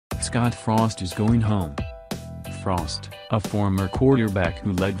Scott Frost is going home. Frost, a former quarterback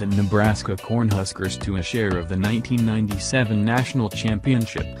who led the Nebraska Cornhuskers to a share of the 1997 national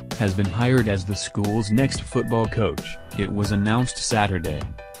championship, has been hired as the school's next football coach, it was announced Saturday.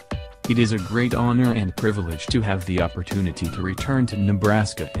 It is a great honor and privilege to have the opportunity to return to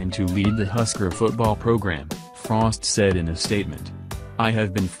Nebraska and to lead the Husker football program, Frost said in a statement. I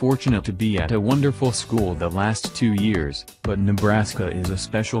have been fortunate to be at a wonderful school the last 2 years, but Nebraska is a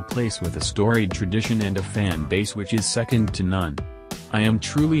special place with a storied tradition and a fan base which is second to none. I am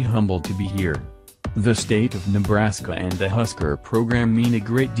truly humbled to be here. The state of Nebraska and the Husker program mean a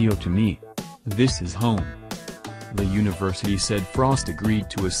great deal to me. This is home. The university said Frost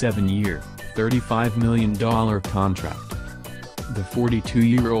agreed to a 7-year, $35 million contract. The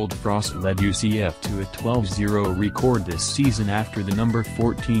 42-year-old Frost led UCF to a 12-0 record this season after the number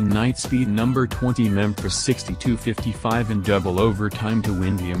 14 Knights beat number 20 Memphis 62-55 in double overtime to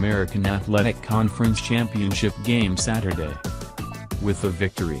win the American Athletic Conference Championship game Saturday. With the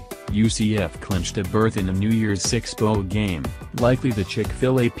victory, UCF clinched a berth in the New Year's Six Bowl game, likely the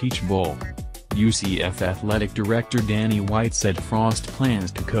Chick-fil-A Peach Bowl. UCF Athletic Director Danny White said Frost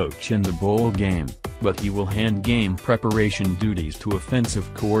plans to coach in the bowl game, but he will hand game preparation duties to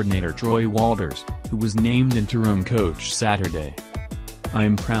offensive coordinator Troy Walters, who was named interim coach Saturday. I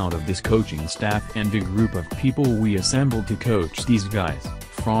am proud of this coaching staff and the group of people we assembled to coach these guys,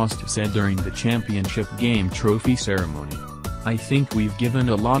 Frost said during the championship game trophy ceremony. I think we've given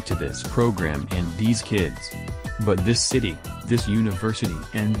a lot to this program and these kids. But this city, this university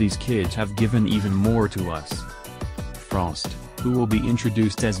and these kids have given even more to us. Frost, who will be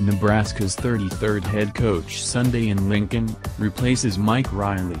introduced as Nebraska's 33rd head coach Sunday in Lincoln, replaces Mike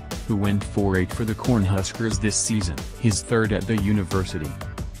Riley, who went 4-8 for the Cornhuskers this season, his third at the university.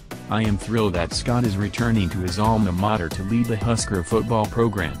 I am thrilled that Scott is returning to his alma mater to lead the Husker football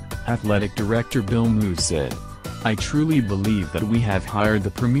program, Athletic Director Bill Moos said. I truly believe that we have hired the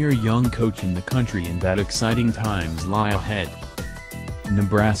premier young coach in the country and that exciting times lie ahead.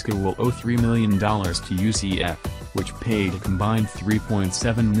 Nebraska will owe $3 million to UCF, which paid a combined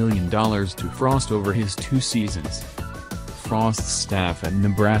 $3.7 million to Frost over his 2 seasons. Frost's staff at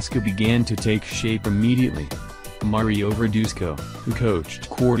Nebraska began to take shape immediately. Mario Verduzco, who coached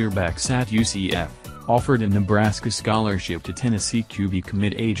quarterbacks at UCF, offered a Nebraska scholarship to Tennessee QB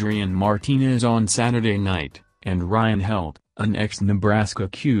commit Adrian Martinez on Saturday night, and Ryan Held, an ex-Nebraska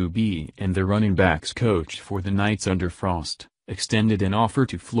QB and the running backs coach for the Knights under Frost, extended an offer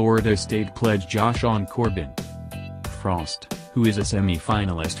to Florida State pledge Joshon Corbin. Frost, who is a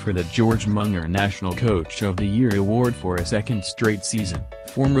semi-finalist for the George Munger National Coach of the Year award for a second straight season,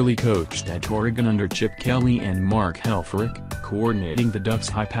 formerly coached at Oregon under Chip Kelly and Mark Helfrich, coordinating the Ducks'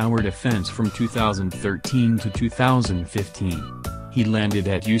 high-powered offense from 2013 to 2015. He landed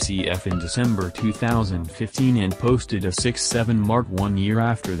at UCF in December 2015 and posted a 6-7 mark 1 year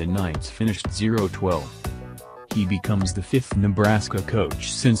after the Knights finished 0-12. He becomes the 5th Nebraska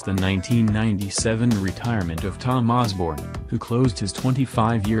coach since the 1997 retirement of Tom Osborne, who closed his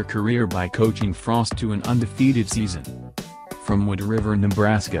 25-year career by coaching Frost to an undefeated season. From Wood River,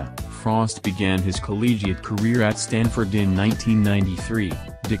 Nebraska, Frost began his collegiate career at Stanford in 1993,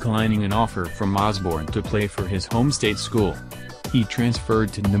 declining an offer from Osborne to play for his home state school. He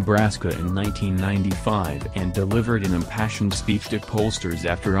transferred to Nebraska in 1995 and delivered an impassioned speech to pollsters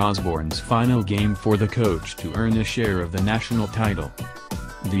after Osborne's final game for the coach to earn a share of the national title.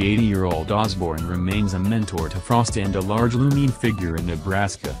 The 80-year-old Osborne remains a mentor to Frost and a large looming figure in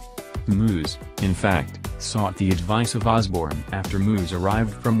Nebraska. Moos, in fact, sought the advice of Osborne after Moos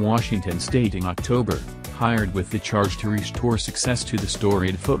arrived from Washington State in October, hired with the charge to restore success to the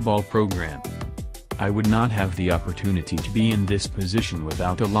storied football program. I would not have the opportunity to be in this position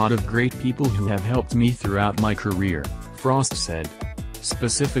without a lot of great people who have helped me throughout my career, Frost said.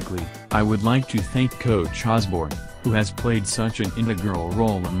 Specifically, I would like to thank Coach Osborne, who has played such an integral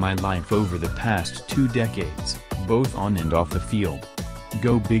role in my life over the past 2 decades, both on and off the field.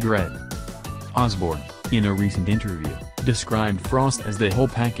 Go Big Red. Osborne, in a recent interview, described Frost as the whole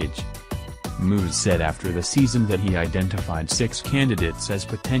package. Moos said after the season that he identified 6 candidates as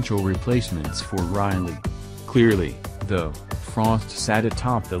potential replacements for Riley. Clearly, though, Frost sat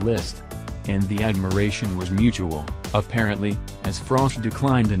atop the list. And the admiration was mutual, apparently, as Frost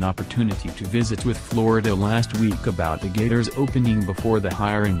declined an opportunity to visit with Florida last week about the Gators opening before the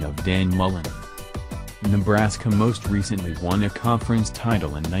hiring of Dan Mullen. Nebraska most recently won a conference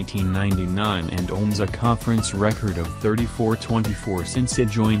title in 1999 and owns a conference record of 34-24 since it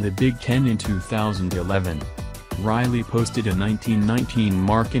joined the Big Ten in 2011. Riley posted a 1919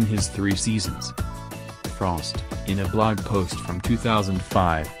 mark in his 3 seasons. Frost, in a blog post from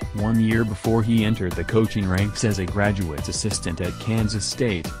 2005, 1 year before he entered the coaching ranks as a graduate assistant at Kansas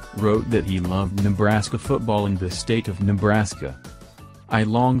State, wrote that he loved Nebraska football and the state of Nebraska. "I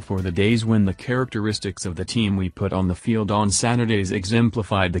long for the days when the characteristics of the team we put on the field on Saturdays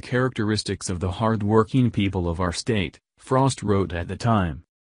exemplified the characteristics of the hard-working people of our state," Frost wrote at the time.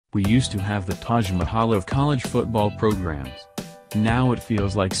 "We used to have the Taj Mahal of college football programs. Now it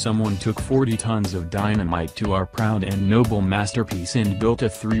feels like someone took 40 tons of dynamite to our proud and noble masterpiece and built a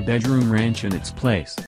 3-bedroom ranch in its place."